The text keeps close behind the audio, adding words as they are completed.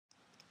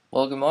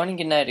Well, good morning,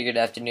 good night, or good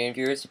afternoon,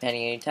 viewers,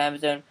 depending on your time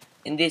zone.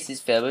 And this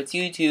is Philboat's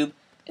YouTube,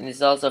 and this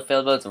is also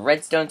Philboat's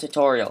Redstone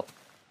tutorial.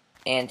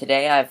 And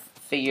today I've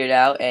figured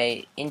out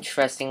a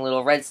interesting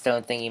little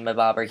redstone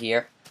thingy-mabobber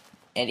here.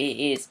 And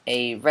it is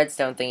a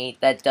redstone thingy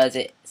that does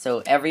it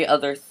so every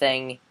other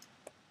thing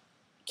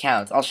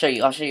counts. I'll show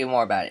you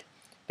more about it.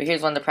 But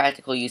here's one of the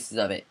practical uses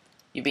of it.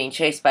 You're being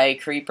chased by a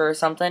creeper or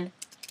something.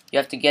 You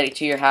have to get it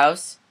to your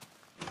house.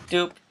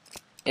 Doop.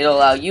 It'll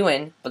allow you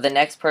in, but the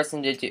next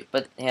person to do...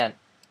 But, hang on.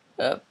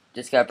 Oh,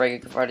 just gotta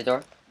break a part of the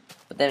door.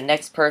 But the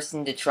next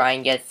person to try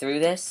and get through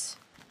this,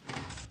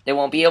 they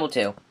won't be able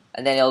to.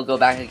 And then it'll go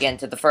back again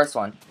to the first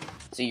one.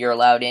 So you're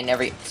allowed in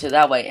so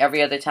that way,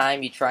 every other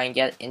time you try and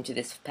get into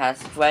this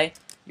passageway,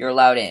 you're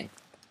allowed in.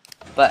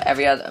 But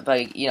every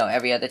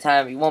other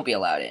time you won't be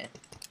allowed in.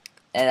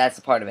 And that's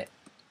a part of it.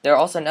 There are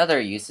also other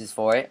uses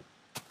for it.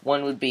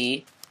 One would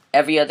be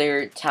every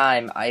other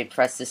time I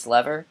press this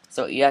lever.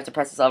 So you have to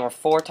press this lever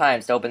 4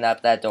 times to open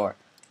up that door.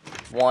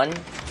 1.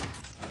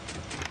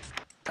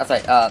 That's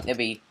right, it'd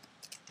be,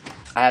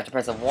 I have to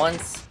press it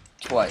once,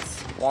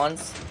 twice,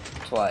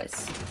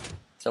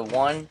 so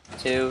 1,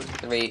 2,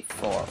 3,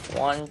 4,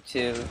 1,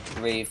 2,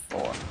 3,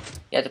 4,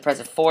 you have to press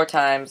it 4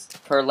 times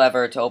per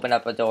lever to open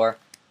up a door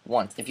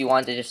once. If you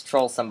want to just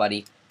troll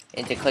somebody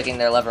into clicking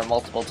their lever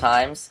multiple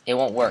times, it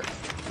won't work.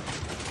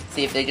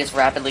 See, if they just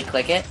rapidly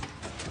click it,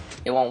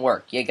 it won't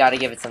work. You gotta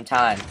give it some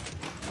time.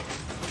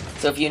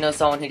 So if you know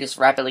someone who just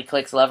rapidly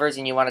clicks levers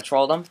and you want to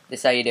troll them, this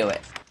is how you do it.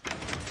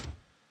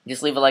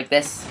 Just leave it like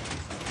this.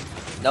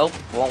 Nope,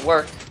 won't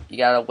work. You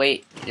gotta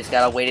wait. You just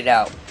gotta wait it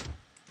out,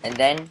 and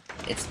then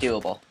it's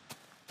doable.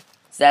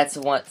 So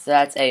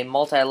that's a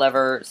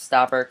multi-lever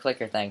stopper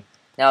clicker thing.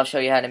 Now I'll show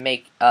you how to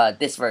make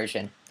this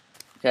version,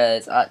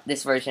 because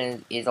this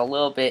version is a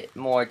little bit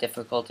more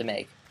difficult to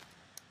make,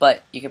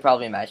 but you can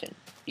probably imagine.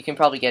 You can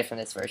probably get it from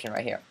this version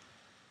right here.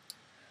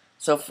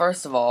 So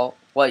first of all,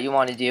 what you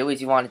want to do is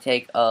you want to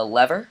take a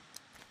lever.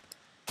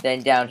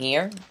 Then down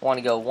here, you want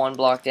to go 1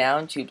 block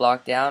down, 2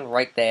 block down,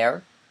 right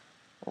there,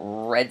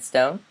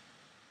 redstone,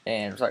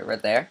 and sorry,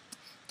 right there.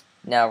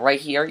 Now right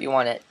here, you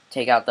want to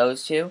take out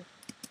those 2,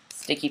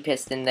 sticky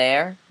piston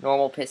there,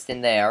 normal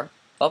piston there,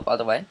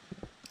 other way,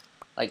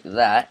 like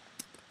that.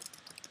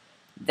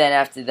 Then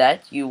after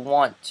that, you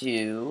want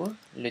to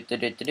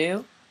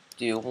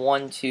do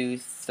 1, 2,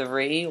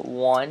 3,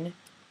 1,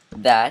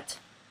 that.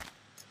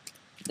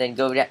 Then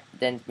go down,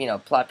 then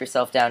plop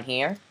yourself down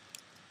here.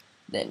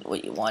 Then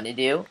what you want to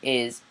do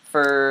is,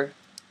 for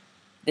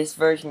this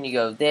version, you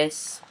go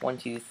this, 1,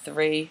 2,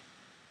 3,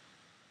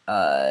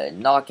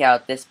 knock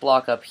out this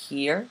block up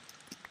here,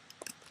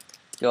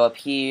 go up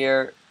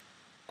here,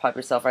 pop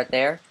yourself right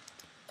there,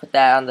 put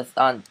that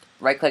on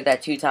right click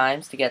that 2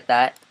 times to get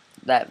that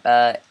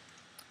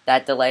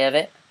delay of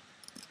it,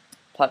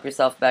 plop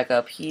yourself back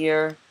up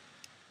here.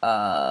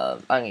 I'm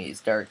gonna use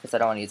dirt because I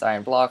don't want to use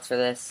iron blocks for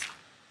this,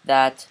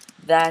 that,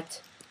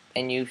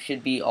 and you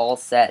should be all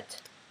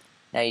set.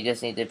 Now you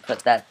just need to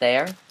put that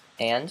there,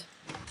 and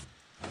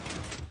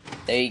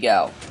there you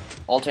go.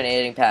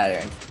 Alternating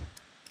pattern.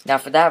 Now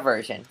for that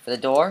version, for the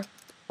door,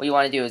 what you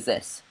want to do is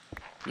this.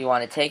 You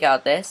want to take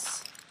out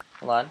this.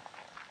 Hold on.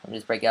 Let me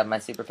just break out my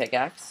super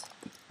pickaxe.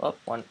 Oh,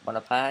 one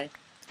up high.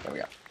 There we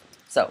go.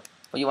 So,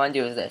 what you want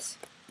to do is this.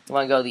 You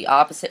want to go the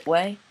opposite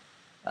way.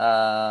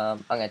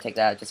 I'm going to take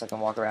that out just so I can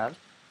walk around.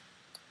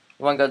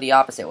 You want to go the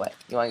opposite way.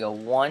 You want to go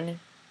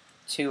 1,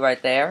 2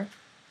 right there.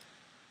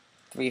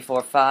 3,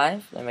 4,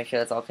 5. Let me make sure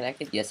that's all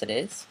connected. Yes, it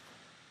is.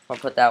 I'm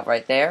gonna put that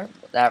right there.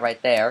 That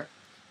right there.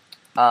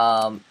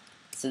 So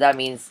that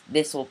means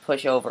this will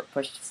push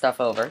stuff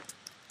over.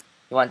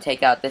 You want to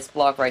take out this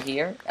block right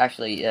here.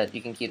 Actually,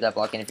 you can keep that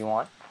block in if you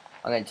want.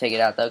 I'm gonna take it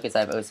out though because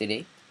I have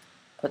OCD.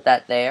 Put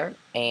that there,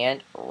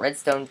 and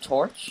redstone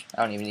torch.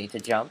 I don't even need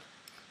to jump.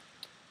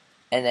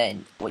 And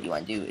then what you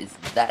want to do is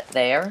that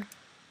there.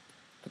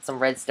 Put some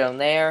redstone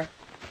there.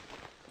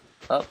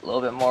 Oh, a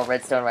little bit more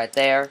redstone right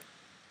there.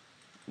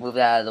 Move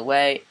that out of the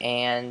way,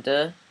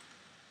 and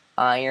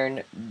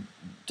iron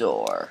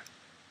door.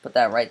 Put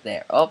that right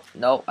there. Oh,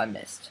 no, I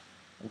missed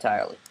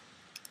entirely.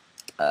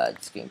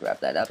 Just gonna grab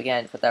that up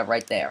again, put that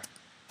right there.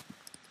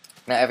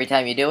 Now every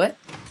time you do it,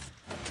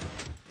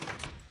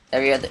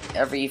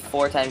 every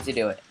 4 times you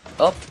do it.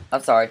 Oh,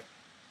 I'm sorry.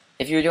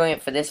 If you're doing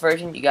it for this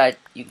version,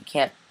 you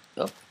can't,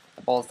 oh,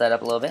 I balls that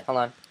up a little bit, hold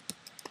on.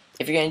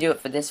 If you're gonna do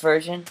it for this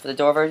version, for the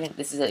door version,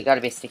 this is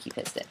gotta be a sticky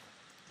piston.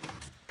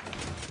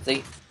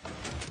 See?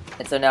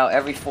 And so now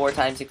every 4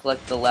 times you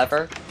click the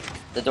lever,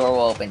 the door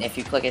will open. If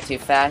you click it too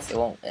fast, it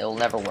will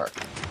never work.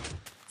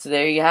 So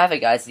there you have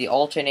it, guys, the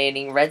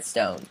alternating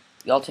redstone.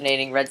 The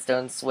alternating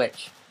redstone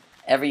switch.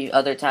 Every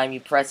other time you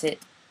press it,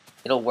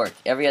 it'll work.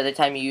 Every other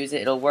time you use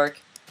it, it'll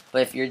work.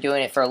 But if you're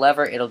doing it for a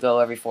lever, it'll go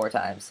every 4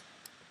 times.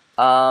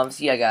 So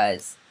yeah,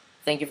 guys.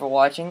 Thank you for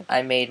watching.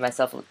 I'm just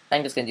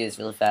gonna do this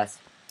really fast.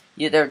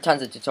 There are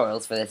tons of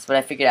tutorials for this, but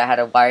I figured out how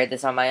to wire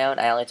this on my own.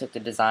 I only took the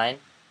design,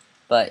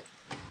 but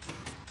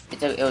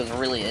it was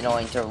really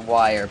annoying to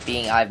wire,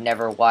 being I've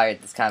never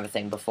wired this kind of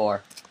thing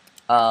before.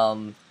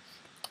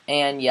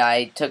 And yeah,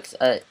 I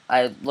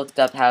looked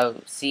up how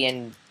C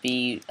and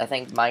B, I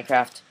think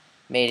Minecraft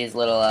made his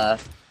little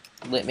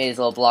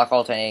block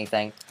alternating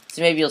thing.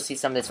 So maybe you'll see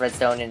some of this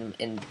redstone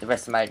in the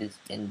rest of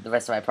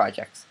my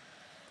projects.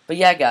 But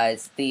yeah,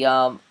 guys, the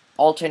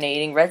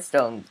alternating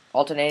redstone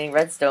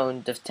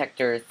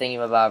detector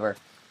thingamabobber.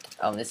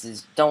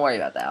 Don't worry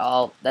about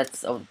that.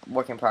 That's a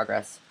work in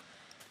progress.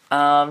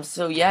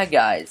 So yeah,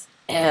 guys.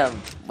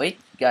 Wait,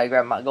 gotta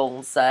grab my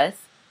golden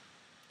scythe.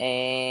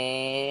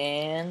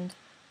 And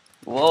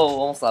whoa,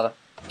 almost lava.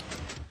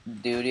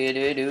 Do do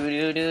do do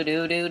do do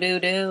do do do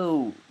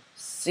do.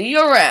 See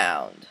you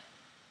around.